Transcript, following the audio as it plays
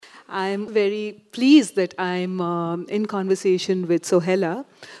I'm very pleased that I'm in conversation with Sohela,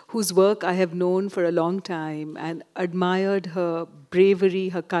 whose work I have known for a long time and admired her bravery,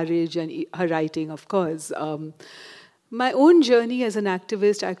 her courage, and her writing, of course. My own journey as an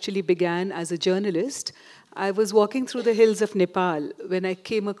activist actually began as a journalist. I was walking through the hills of Nepal when I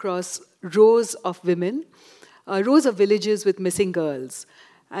came across rows of women, rows of villages with missing girls.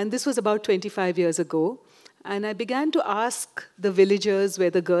 And this was about 25 years ago. And I began to ask the villagers where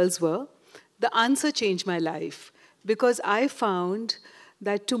the girls were. The answer changed my life because I found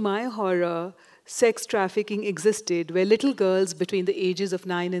that, to my horror, sex trafficking existed where little girls between the ages of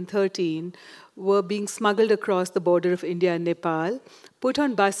 9 and 13 were being smuggled across the border of India and Nepal, put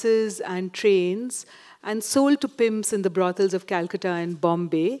on buses and trains, and sold to pimps in the brothels of Calcutta and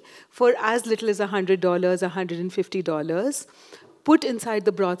Bombay for as little as $100, $150, put inside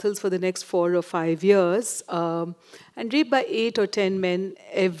the brothels for the next 4 or 5 years, and raped by 8 or 10 men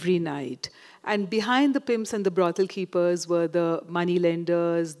every night. And behind the pimps and the brothel keepers were the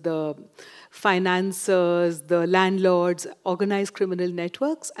moneylenders, the financiers, the landlords, organized criminal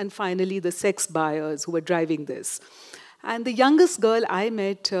networks, and finally the sex buyers who were driving this. And the youngest girl I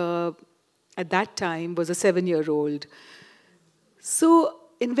met at that time was a 7-year-old. So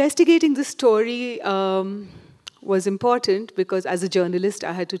investigating this story was important because as a journalist,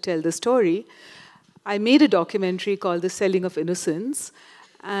 I had to tell the story. I made a documentary called The Selling of Innocence,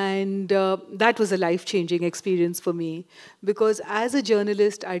 and that was a life-changing experience for me because as a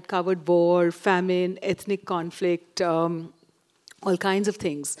journalist, I'd covered war, famine, ethnic conflict, all kinds of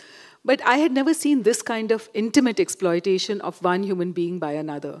things. But I had never seen this kind of intimate exploitation of one human being by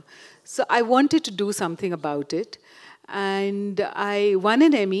another. So I wanted to do something about it. And I won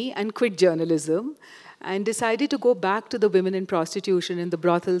an Emmy and quit journalism and decided to go back to the women in prostitution in the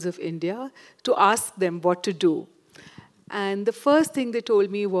brothels of India to ask them what to do. And the first thing they told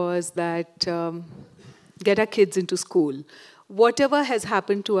me was that get our kids into school. Whatever has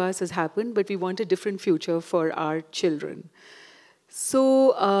happened to us has happened, but we want a different future for our children.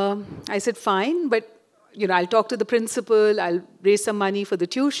 So I said, fine, but I'll talk to the principal, I'll raise some money for the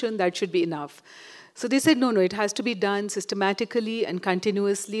tuition, that should be enough. So they said, no, it has to be done systematically and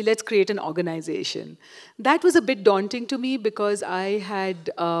continuously. Let's create an organization. That was a bit daunting to me because I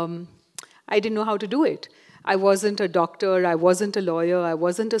didn't know how to do it. I wasn't a doctor, I wasn't a lawyer, I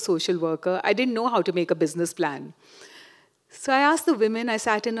wasn't a social worker. I didn't know how to make a business plan. So I asked the women, I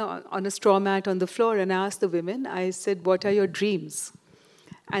sat on a straw mat on the floor and I asked the women, I said, what are your dreams?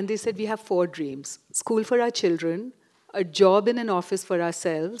 And they said, we have 4 dreams. School for our children, a job in an office for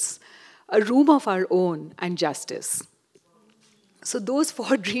ourselves, a room of our own, and justice. So those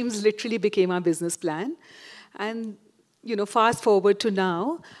 4 dreams literally became our business plan. And fast forward to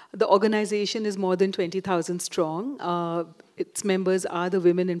now, the organization is more than 20,000 strong. Its members are the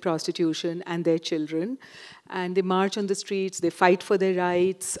women in prostitution and their children. And they march on the streets, they fight for their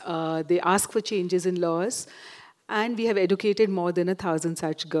rights, they ask for changes in laws. And we have educated more than 1,000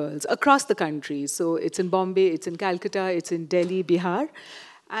 such girls across the country. So it's in Bombay, it's in Calcutta, it's in Delhi, Bihar.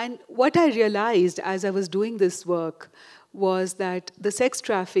 And what I realized as I was doing this work was that the sex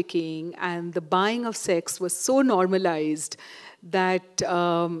trafficking and the buying of sex was so normalized that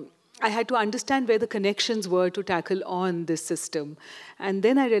I had to understand where the connections were to tackle on this system. And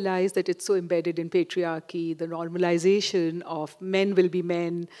then I realized that it's so embedded in patriarchy, the normalization of men will be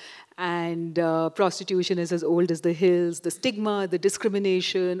men, and prostitution is as old as the hills, the stigma, the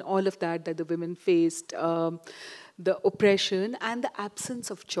discrimination, all of that the women faced, the oppression and the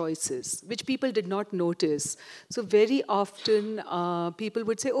absence of choices, which people did not notice. So very often people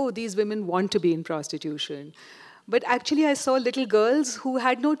would say, oh, these women want to be in prostitution. But actually I saw little girls who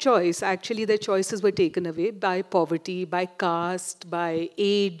had no choice. Actually their choices were taken away by poverty, by caste, by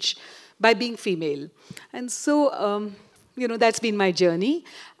age, by being female. And so, that's been my journey.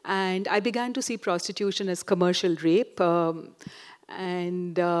 And I began to see prostitution as commercial rape,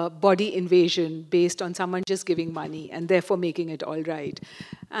 and body invasion based on someone just giving money and therefore making it all right.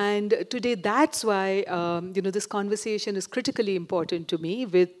 And today that's why this conversation is critically important to me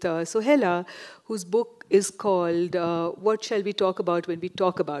with Sohela, whose book is called What Shall We Talk About When We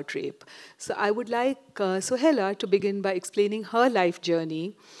Talk About Rape? So I would like Sohela to begin by explaining her life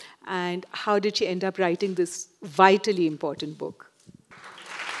journey and how did she end up writing this vitally important book.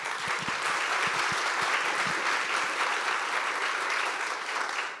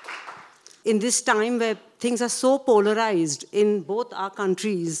 In this time where things are so polarized in both our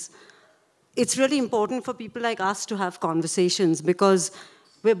countries, it's really important for people like us to have conversations because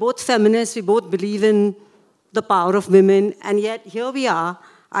we're both feminists, we both believe in the power of women, and yet here we are.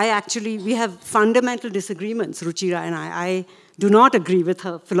 We have fundamental disagreements, Ruchira and I. I do not agree with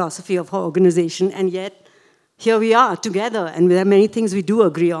her philosophy of her organization, and yet here we are together, and there are many things we do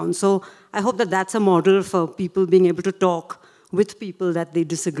agree on. So I hope that that's a model for people being able to talk with people that they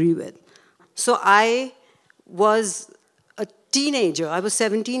disagree with. So I was a teenager. I was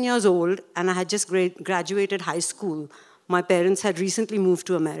 17 years old, and I had just graduated high school. My parents had recently moved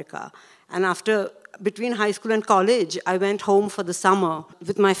to America. And between high school and college, I went home for the summer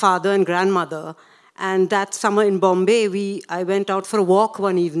with my father and grandmother. And that summer in Bombay, I went out for a walk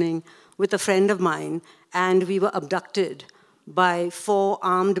one evening with a friend of mine, and we were abducted by 4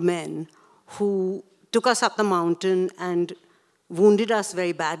 armed men who took us up the mountain and wounded us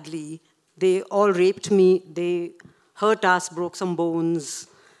very badly. They all raped me, they hurt us, broke some bones,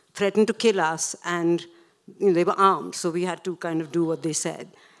 threatened to kill us, and they were armed, so we had to kind of do what they said.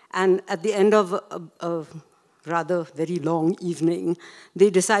 And at the end of a rather very long evening, they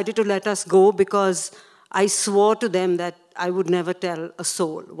decided to let us go because I swore to them that I would never tell a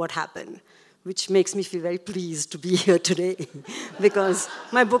soul what happened, which makes me feel very pleased to be here today because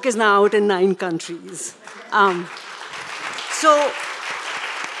my book is now out in 9 countries.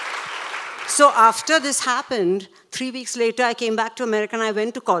 So after this happened, 3 weeks later, I came back to America and I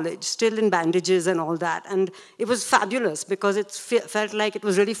went to college, still in bandages and all that. And it was fabulous because it felt like it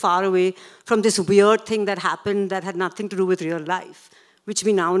was really far away from this weird thing that happened that had nothing to do with real life, which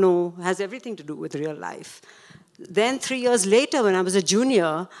we now know has everything to do with real life. Then 3 years later, when I was a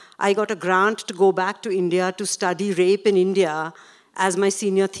junior, I got a grant to go back to India to study rape in India as my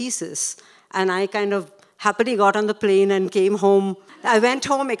senior thesis. And I kind of happily got on the plane and came home. I went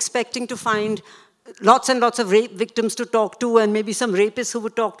home expecting to find lots and lots of rape victims to talk to and maybe some rapists who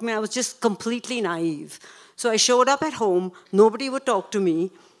would talk to me. I was just completely naive. So I showed up at home. Nobody would talk to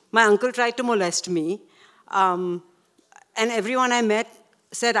me. My uncle tried to molest me. And everyone I met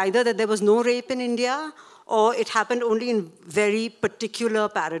said either that there was no rape in India or it happened only in very particular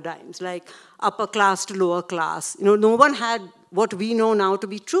paradigms, like upper class to lower class. No one had what we know now to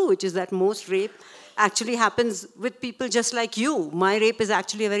be true, which is that most rape actually happens with people just like you. My rape is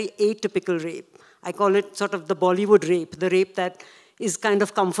actually a very atypical rape. I call it sort of the Bollywood rape, the rape that is kind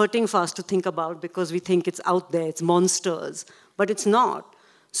of comforting for us to think about because we think it's out there, it's monsters, but it's not.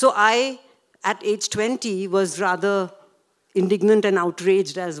 So I, at age 20, was rather indignant and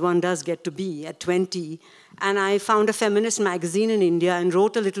outraged, as one does get to be at 20, and I found a feminist magazine in India and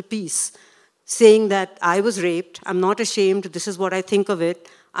wrote a little piece saying that I was raped, I'm not ashamed, this is what I think of it,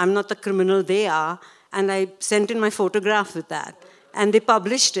 I'm not the criminal they are, and I sent in my photograph with that, and they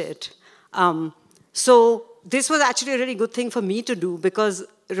published it. So this was actually a really good thing for me to do because,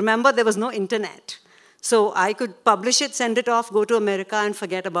 remember, there was no internet. So I could publish it, send it off, go to America, and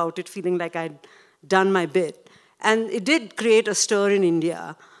forget about it, feeling like I'd done my bit. And it did create a stir in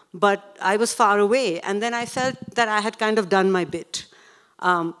India, but I was far away, and then I felt that I had kind of done my bit.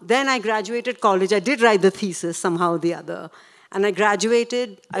 Then I graduated college. I did write the thesis somehow or the other. And I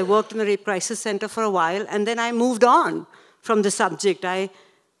graduated, I worked in the Rape Crisis Center for a while, and then I moved on from the subject. I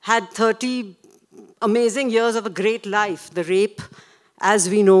had 30 amazing years of a great life. The rape, as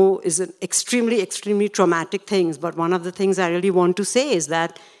we know, is an extremely, extremely traumatic thing. But one of the things I really want to say is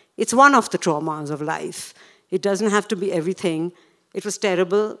that it's one of the traumas of life. It doesn't have to be everything. It was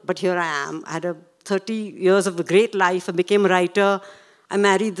terrible, but here I am. I had 30 years of a great life. I became a writer. I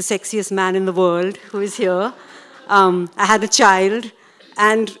married the sexiest man in the world, who is here. I had a child,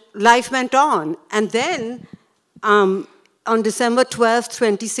 and life went on. And then, on December 12th,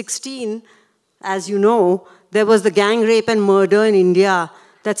 2016, as you know, there was the gang rape and murder in India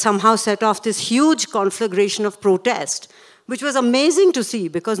that somehow set off this huge conflagration of protest, which was amazing to see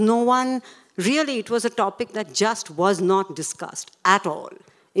because no one, really, it was a topic that just was not discussed at all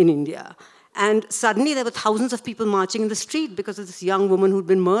in India. And suddenly there were thousands of people marching in the street because of this young woman who'd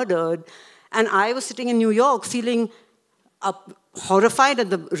been murdered. And I was sitting in New York feeling horrified at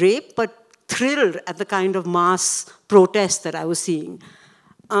the rape, but thrilled at the kind of mass protest that I was seeing.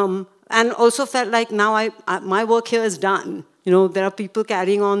 And also felt like now my work here is done. There are people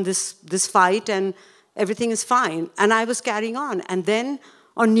carrying on this fight and everything is fine. And I was carrying on. And then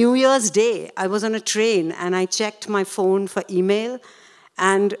on New Year's Day, I was on a train and I checked my phone for email.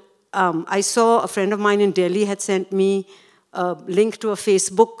 And I saw a friend of mine in Delhi had sent me a link to a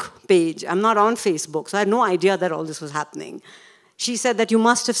Facebook page. I'm not on Facebook, so I had no idea that all this was happening. She said that you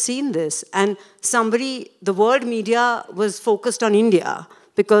must have seen this. And the world media was focused on India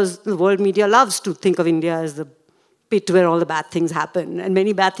because the world media loves to think of India as the pit where all the bad things happen. And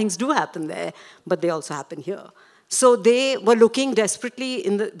many bad things do happen there, but they also happen here. So they were looking desperately,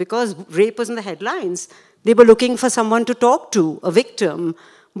 because rape was in the headlines, they were looking for someone to talk to, a victim.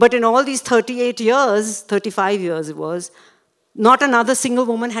 But in all these 38 years, 35 years it was, not another single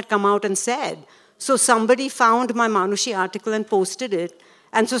woman had come out and said. So somebody found my Manushi article and posted it,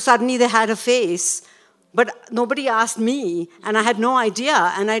 and so suddenly they had a face, but nobody asked me, and I had no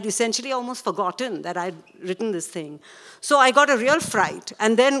idea, and I'd essentially almost forgotten that I'd written this thing. So I got a real fright,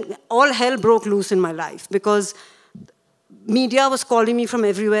 and then all hell broke loose in my life, because media was calling me from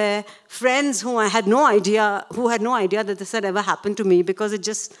everywhere, friends who had no idea that this had ever happened to me, because it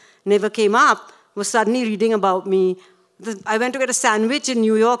just never came up, were suddenly reading about me. I went to get a sandwich in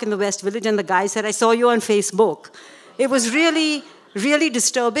New York in the West Village, and the guy said, "I saw you on Facebook." It was really, really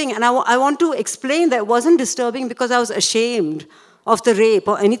disturbing. And I want to explain that it wasn't disturbing because I was ashamed of the rape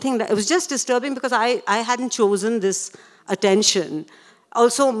or anything. It was just disturbing because I hadn't chosen this attention.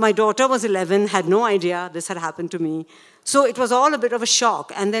 Also, my daughter was 11, had no idea this had happened to me. So it was all a bit of a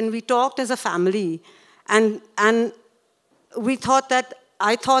shock. And then we talked as a family, and we thought that,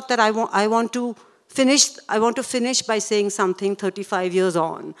 I thought that I want to finish by saying something 35 years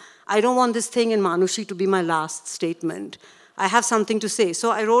on. I don't want this thing in Manushi to be my last statement. I have something to say.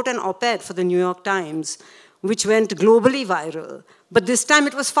 So I wrote an op-ed for the New York Times, which went globally viral. But this time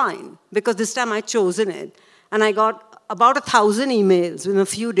it was fine, because this time I'd chosen it. And I got about 1,000 emails in a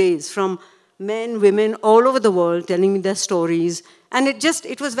few days from men, women all over the world telling me their stories. And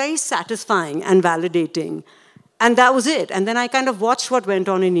it was very satisfying and validating. And that was it. And then I kind of watched what went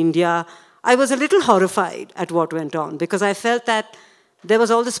on in India. I was a little horrified at what went on, because I felt that there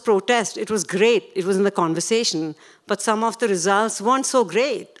was all this protest. It was great. It was in the conversation. But some of the results weren't so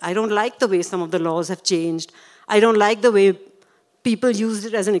great. I don't like the way some of the laws have changed. I don't like the way people used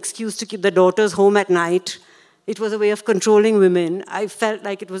it as an excuse to keep their daughters home at night. It was a way of controlling women. I felt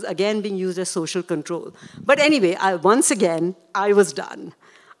like it was, again, being used as social control. But anyway, once again, I was done.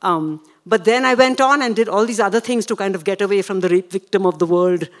 But then I went on and did all these other things to kind of get away from the rape victim of the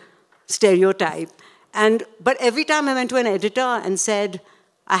world stereotype. But every time I went to an editor and said,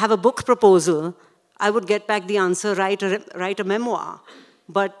 "I have a book proposal," I would get back the answer, write a memoir.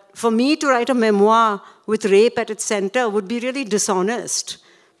 But for me to write a memoir with rape at its center would be really dishonest,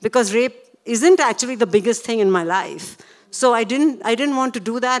 because rape isn't actually the biggest thing in my life. So I didn't want to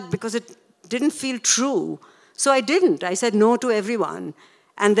do that because it didn't feel true. So I didn't. I said no to everyone.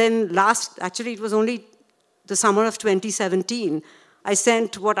 And then actually it was only the summer of 2017, I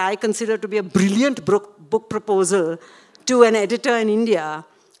sent what I consider to be a brilliant book proposal to an editor in India,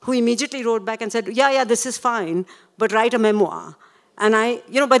 who immediately wrote back and said, yeah, this is fine, but write a memoir. And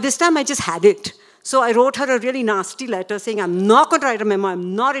by this time I just had it. So I wrote her a really nasty letter saying, "I'm not going to write a memoir,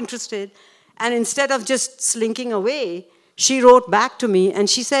 I'm not interested." And instead of just slinking away, she wrote back to me and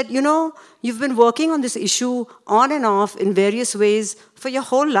she said, "You've been working on this issue on and off in various ways for your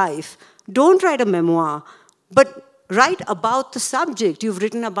whole life. Don't write a memoir, but write about the subject. You've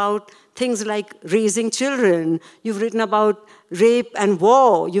written about things like raising children. You've written about rape and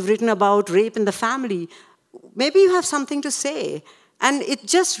war. You've written about rape in the family. Maybe you have something to say." And it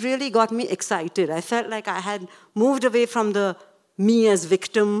just really got me excited. I felt like I had moved away from the me as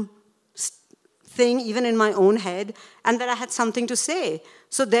victim thing, even in my own head, and that I had something to say.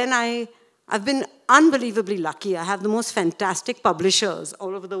 So then I've been unbelievably lucky. I have the most fantastic publishers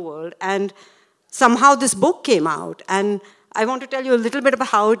all over the world, and somehow this book came out. And I want to tell you a little bit about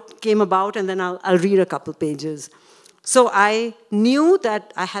how it came about, and then I'll read a couple pages. So I knew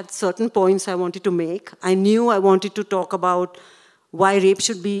that I had certain points I wanted to make. I knew I wanted to talk about why rape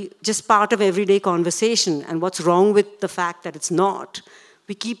should be just part of everyday conversation and what's wrong with the fact that it's not.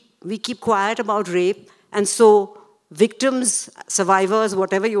 We keep quiet about rape, and so victims, survivors,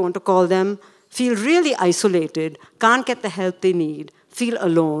 whatever you want to call them, feel really isolated, can't get the help they need, feel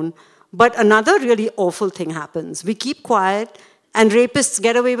alone. But another really awful thing happens. We keep quiet, and rapists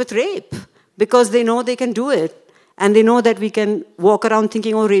get away with rape because they know they can do it. And they know that we can walk around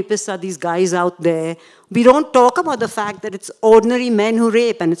thinking, oh, rapists are these guys out there. We don't talk about the fact that it's ordinary men who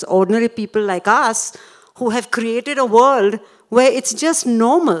rape, and it's ordinary people like us who have created a world where it's just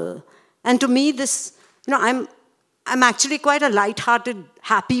normal. And to me, I'm actually quite a lighthearted,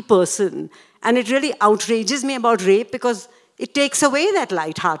 happy person. And it really outrages me about rape because it takes away that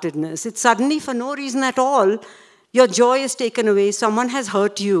lightheartedness. It's suddenly, for no reason at all, your joy is taken away. Someone has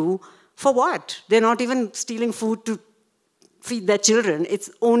hurt you. For what? They're not even stealing food to feed their children. It's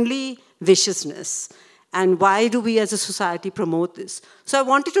only viciousness. And why do we as a society promote this? So I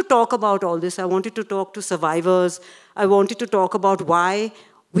wanted to talk about all this. I wanted to talk to survivors. I wanted to talk about why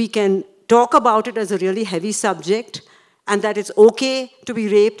we can talk about it as a really heavy subject, and that it's okay to be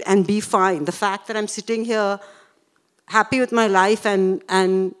raped and be fine. The fact that I'm sitting here happy with my life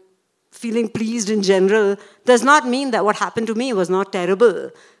and feeling pleased in general does not mean that what happened to me was not terrible.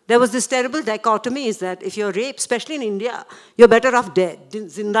 There was this terrible dichotomy is that if you're raped, especially in India, you're better off dead,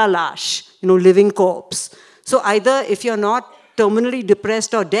 zinda lash, living corpse. So either if you're not terminally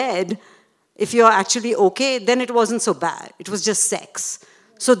depressed or dead, if you're actually okay, then it wasn't so bad. It was just sex.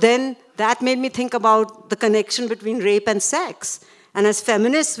 So then that made me think about the connection between rape and sex. And as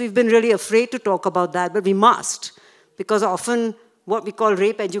feminists, we've been really afraid to talk about that, but we must, because often what we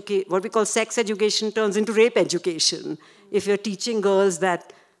call sex education turns into rape education. If you're teaching girls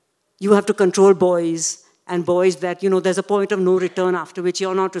that you have to control boys, and boys that, there's a point of no return after which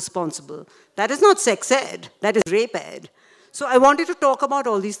you're not responsible. That is not sex ed, that is rape ed. So I wanted to talk about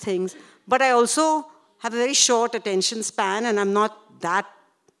all these things, but I also have a very short attention span, and I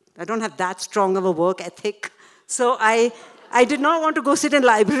don't have that strong of a work ethic. So I did not want to go sit in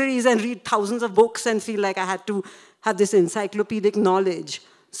libraries and read thousands of books and feel like I had to have this encyclopedic knowledge.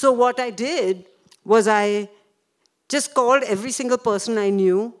 So what I did was I just called every single person I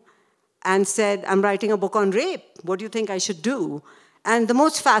knew and said, I'm writing a book on rape. What do you think I should do? And the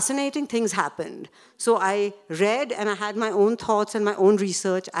most fascinating things happened. So I read, and I had my own thoughts and my own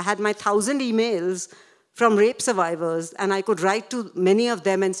research. I had my 1,000 emails from rape survivors, and I could write to many of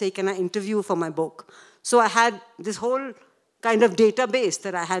them and say, can I interview for my book? So I had this whole kind of database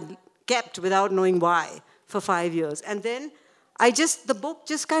that I had kept without knowing why for 5 years. And then the book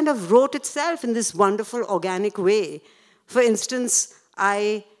just kind of wrote itself in this wonderful organic way. For instance,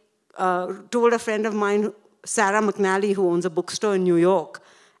 I told a friend of mine, Sarah McNally, who owns a bookstore in New York,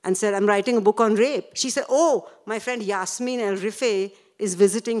 and said, I'm writing a book on rape. She said, oh, my friend Yasmin El-Rifai is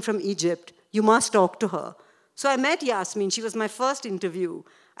visiting from Egypt. You must talk to her. So I met Yasmin. She was my first interview.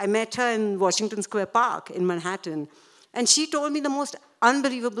 I met her in Washington Square Park in Manhattan. And she told me the most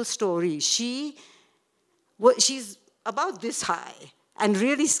unbelievable story. She's about this high and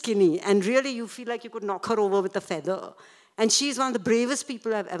really skinny, and really you feel like you could knock her over with a feather. And she's one of the bravest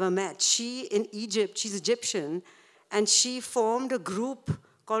people I've ever met. She's Egyptian, and she formed a group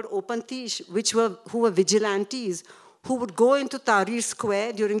called Open Tish, who were vigilantes, who would go into Tahrir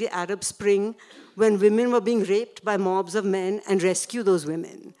Square during the Arab Spring when women were being raped by mobs of men and rescue those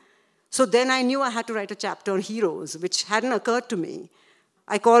women. So then I knew I had to write a chapter on heroes, which hadn't occurred to me.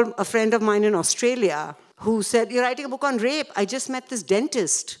 I called a friend of mine in Australia who said, you're writing a book on rape. I just met this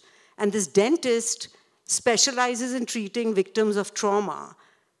dentist, and this dentist specializes in treating victims of trauma.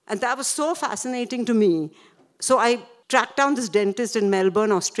 And that was so fascinating to me. So I tracked down this dentist in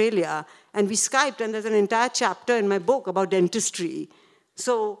Melbourne, Australia, and we Skyped, and there's an entire chapter in my book about dentistry.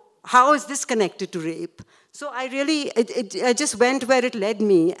 So how is this connected to rape? So I just went where it led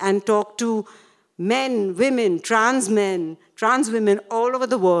me and talked to men, women, trans women all over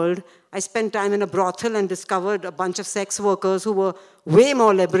the world. I spent time in a brothel and discovered a bunch of sex workers who were way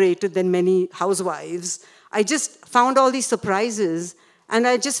more liberated than many housewives. I just found all these surprises, and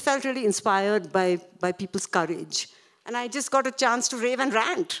I just felt really inspired by people's courage. And I just got a chance to rave and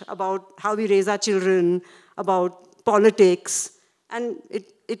rant about how we raise our children, about politics. And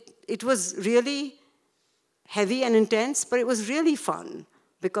it was really heavy and intense, but it was really fun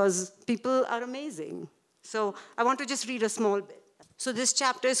because people are amazing. So I want to just read a small bit. So this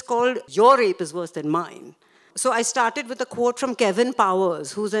chapter is called Your Rape is Worse Than Mine. So I started with a quote from Kevin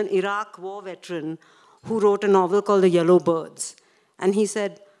Powers, who's an Iraq war veteran who wrote a novel called The Yellow Birds. And he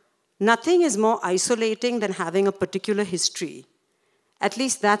said, nothing is more isolating than having a particular history. At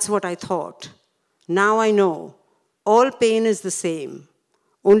least that's what I thought. Now I know. All pain is the same.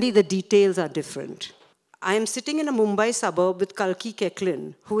 Only the details are different. I am sitting in a Mumbai suburb with Kalki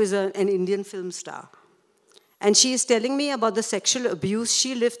Keklin, who is an Indian film star. And she is telling me about the sexual abuse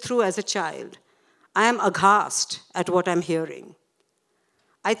she lived through as a child. I am aghast at what I'm hearing.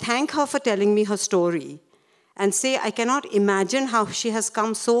 I thank her for telling me her story and say I cannot imagine how she has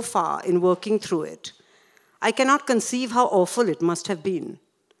come so far in working through it. I cannot conceive how awful it must have been.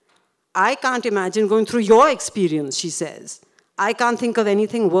 I can't imagine going through your experience, she says. I can't think of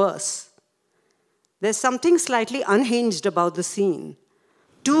anything worse. There's something slightly unhinged about the scene.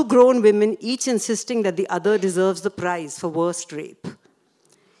 Two grown women, each insisting that the other deserves the prize for worst rape.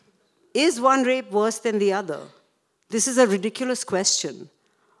 Is one rape worse than the other? This is a ridiculous question.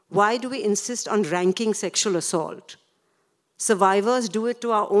 Why do we insist on ranking sexual assault? Survivors do it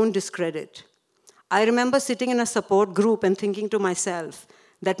to our own discredit. I remember sitting in a support group and thinking to myself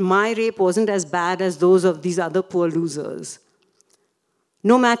that my rape wasn't as bad as those of these other poor losers.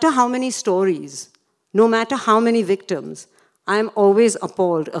 No matter how many stories, no matter how many victims, I am always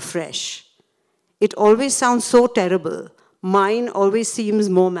appalled afresh. It always sounds so terrible. Mine always seems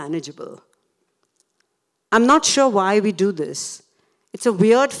more manageable. I'm not sure why we do this. It's a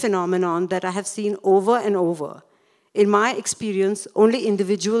weird phenomenon that I have seen over and over. In my experience, only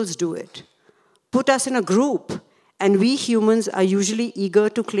individuals do it. Put us in a group, and we humans are usually eager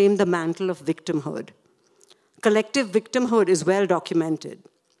to claim the mantle of victimhood. Collective victimhood is well documented.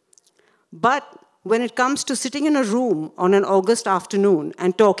 But when it comes to sitting in a room on an August afternoon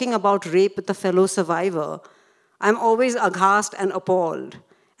and talking about rape with a fellow survivor, I'm always aghast and appalled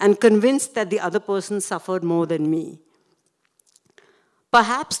and convinced that the other person suffered more than me.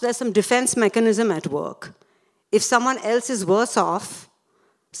 Perhaps there's some defense mechanism at work. If someone else is worse off,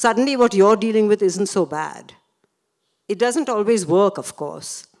 suddenly what you're dealing with isn't so bad. It doesn't always work, of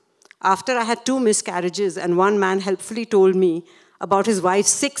course. After I had 2 miscarriages and one man helpfully told me about his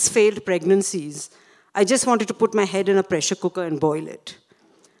wife's 6 failed pregnancies, I just wanted to put my head in a pressure cooker and boil it.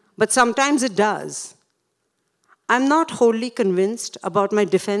 But sometimes it does. I'm not wholly convinced about my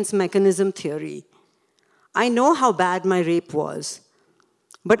defense mechanism theory. I know how bad my rape was,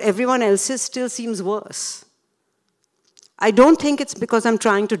 but everyone else's still seems worse. I don't think it's because I'm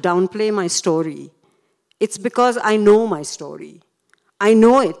trying to downplay my story. It's because I know my story. I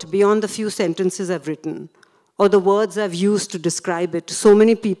know it beyond the few sentences I've written or the words I've used to describe it to so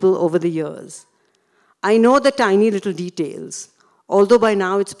many people over the years. I know the tiny little details, although by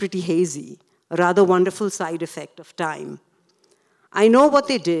now it's pretty hazy, a rather wonderful side effect of time. I know what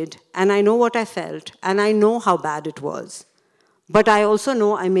they did, and I know what I felt, and I know how bad it was. But I also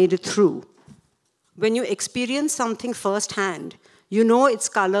know I made it through. When you experience something firsthand, you know its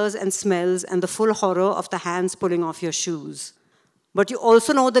colors and smells and the full horror of the hands pulling off your shoes. But you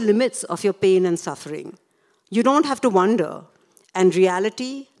also know the limits of your pain and suffering. You don't have to wonder. And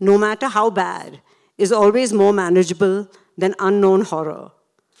reality, no matter how bad, is always more manageable than unknown horror.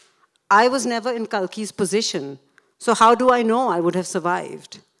 I was never in Kalki's position, so how do I know I would have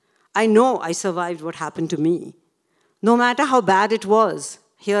survived? I know I survived what happened to me. No matter how bad it was,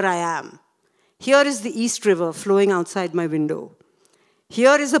 here I am. Here is the East River flowing outside my window.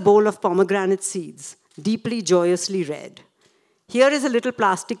 Here is a bowl of pomegranate seeds, deeply, joyously red. Here is a little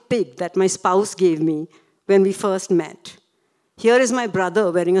plastic pig that my spouse gave me when we first met. Here is my brother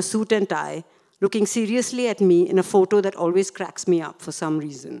wearing a suit and tie, looking seriously at me in a photo that always cracks me up for some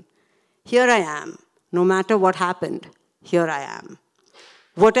reason. Here I am. No matter what happened, here I am.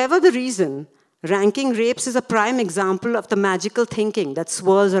 Whatever the reason, ranking rapes is a prime example of the magical thinking that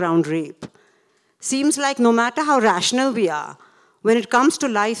swirls around rape. Seems like no matter how rational we are, when it comes to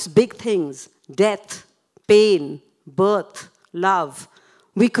life's big things, death, pain, birth, love,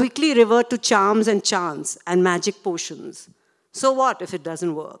 we quickly revert to charms and chance and magic potions. So what if it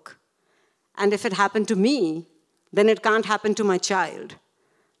doesn't work? And if it happened to me, then it can't happen to my child.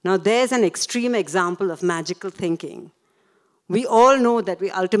 Now there's an extreme example of magical thinking. We all know that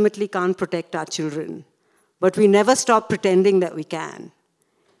we ultimately can't protect our children, but we never stop pretending that we can.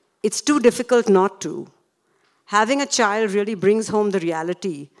 It's too difficult not to. Having a child really brings home the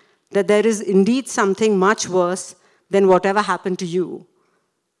reality that there is indeed something much worse than whatever happened to you.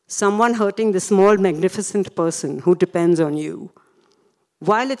 Someone hurting the small, magnificent person who depends on you.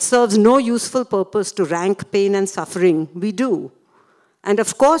 While it serves no useful purpose to rank pain and suffering, we do. And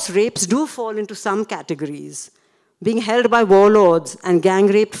of course, rapes do fall into some categories. Being held by warlords and gang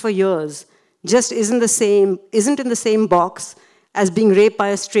raped for years just isn't in the same box as being raped by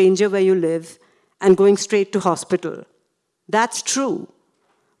a stranger where you live and going straight to hospital. That's true.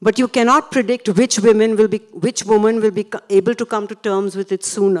 But you cannot predict which woman will be able to come to terms with it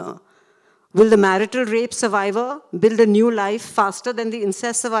sooner. Will the marital rape survivor build a new life faster than the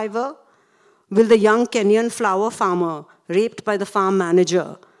incest survivor? Will the young Kenyan flower farmer raped by the farm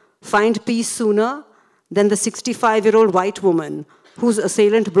manager find peace sooner than the 65-year-old white woman whose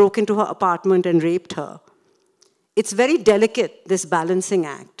assailant broke into her apartment and raped her? It's very delicate, this balancing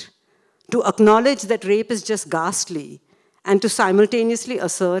act, to acknowledge that rape is just ghastly and to simultaneously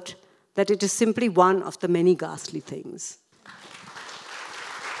assert that it is simply one of the many ghastly things.